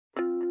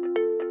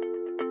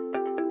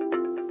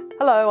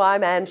Hello,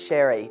 I'm Anne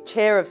Sherry,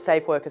 Chair of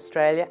Safe Work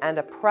Australia and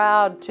a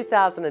proud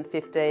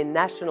 2015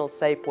 National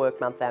Safe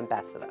Work Month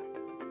Ambassador.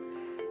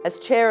 As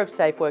Chair of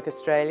Safe Work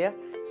Australia,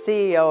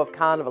 CEO of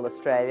Carnival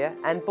Australia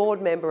and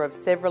board member of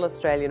several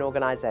Australian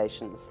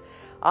organisations,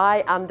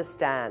 I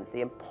understand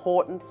the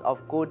importance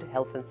of good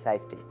health and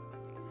safety.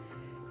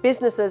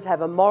 Businesses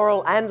have a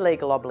moral and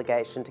legal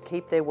obligation to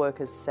keep their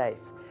workers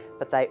safe,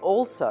 but they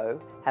also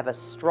have a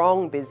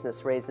strong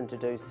business reason to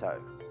do so.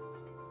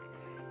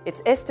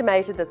 It's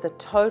estimated that the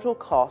total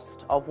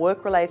cost of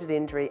work-related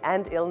injury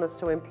and illness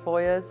to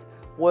employers,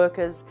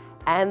 workers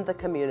and the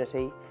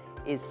community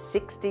is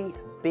 $60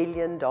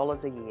 billion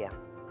a year.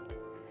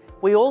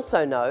 We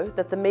also know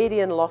that the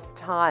median lost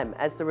time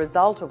as the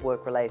result of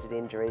work-related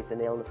injuries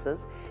and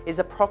illnesses is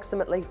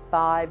approximately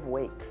 5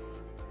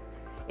 weeks.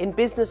 In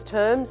business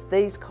terms,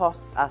 these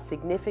costs are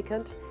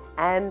significant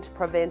and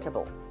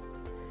preventable.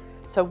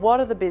 So what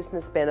are the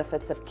business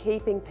benefits of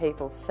keeping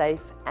people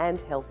safe and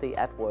healthy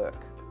at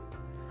work?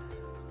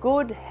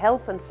 Good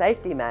health and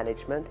safety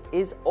management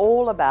is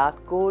all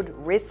about good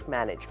risk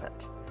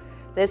management.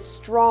 There's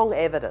strong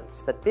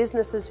evidence that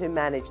businesses who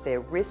manage their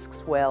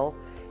risks well,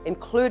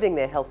 including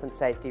their health and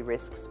safety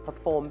risks,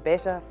 perform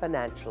better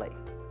financially.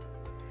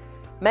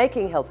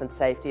 Making health and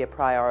safety a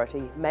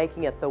priority,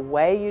 making it the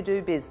way you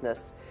do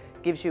business,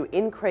 gives you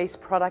increased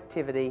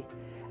productivity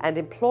and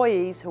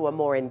employees who are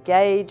more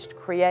engaged,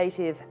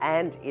 creative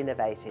and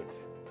innovative.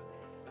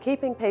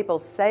 Keeping people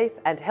safe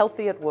and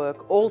healthy at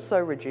work also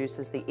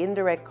reduces the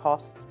indirect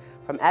costs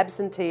from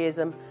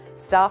absenteeism,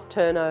 staff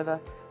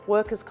turnover,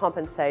 workers'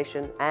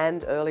 compensation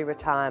and early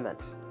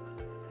retirement.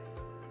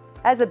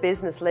 As a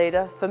business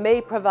leader, for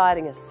me,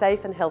 providing a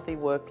safe and healthy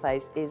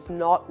workplace is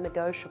not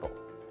negotiable.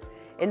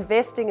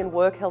 Investing in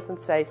work health and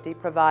safety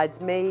provides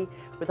me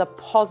with a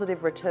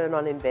positive return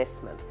on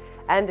investment,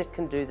 and it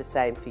can do the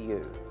same for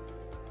you.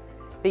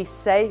 Be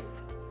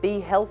safe,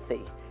 be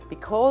healthy,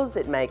 because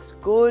it makes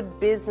good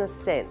business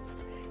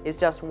sense is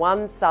just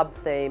one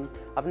sub-theme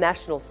of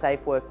National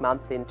Safe Work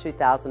Month in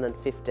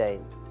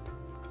 2015.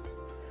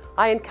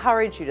 I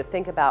encourage you to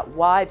think about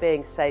why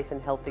being safe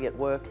and healthy at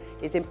work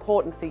is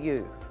important for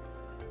you.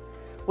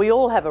 We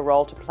all have a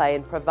role to play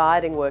in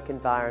providing work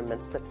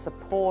environments that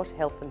support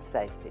health and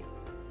safety.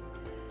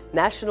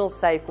 National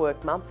Safe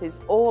Work Month is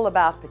all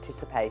about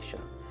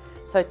participation,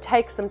 so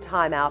take some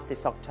time out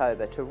this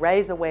October to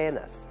raise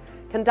awareness,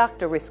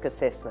 conduct a risk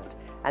assessment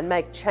and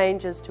make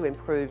changes to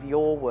improve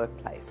your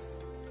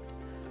workplace.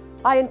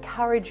 I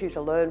encourage you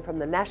to learn from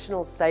the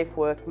National Safe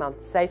Work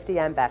Month Safety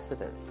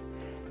Ambassadors,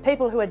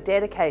 people who are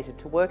dedicated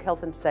to work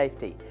health and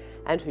safety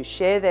and who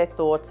share their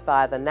thoughts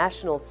via the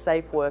National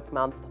Safe Work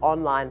Month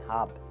online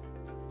hub.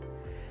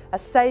 A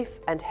safe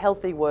and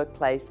healthy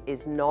workplace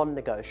is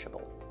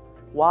non-negotiable.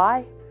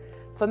 Why?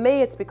 For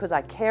me, it's because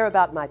I care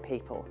about my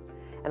people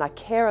and I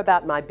care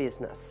about my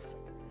business.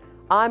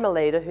 I'm a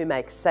leader who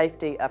makes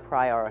safety a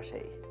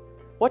priority.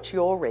 What's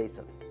your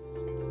reason?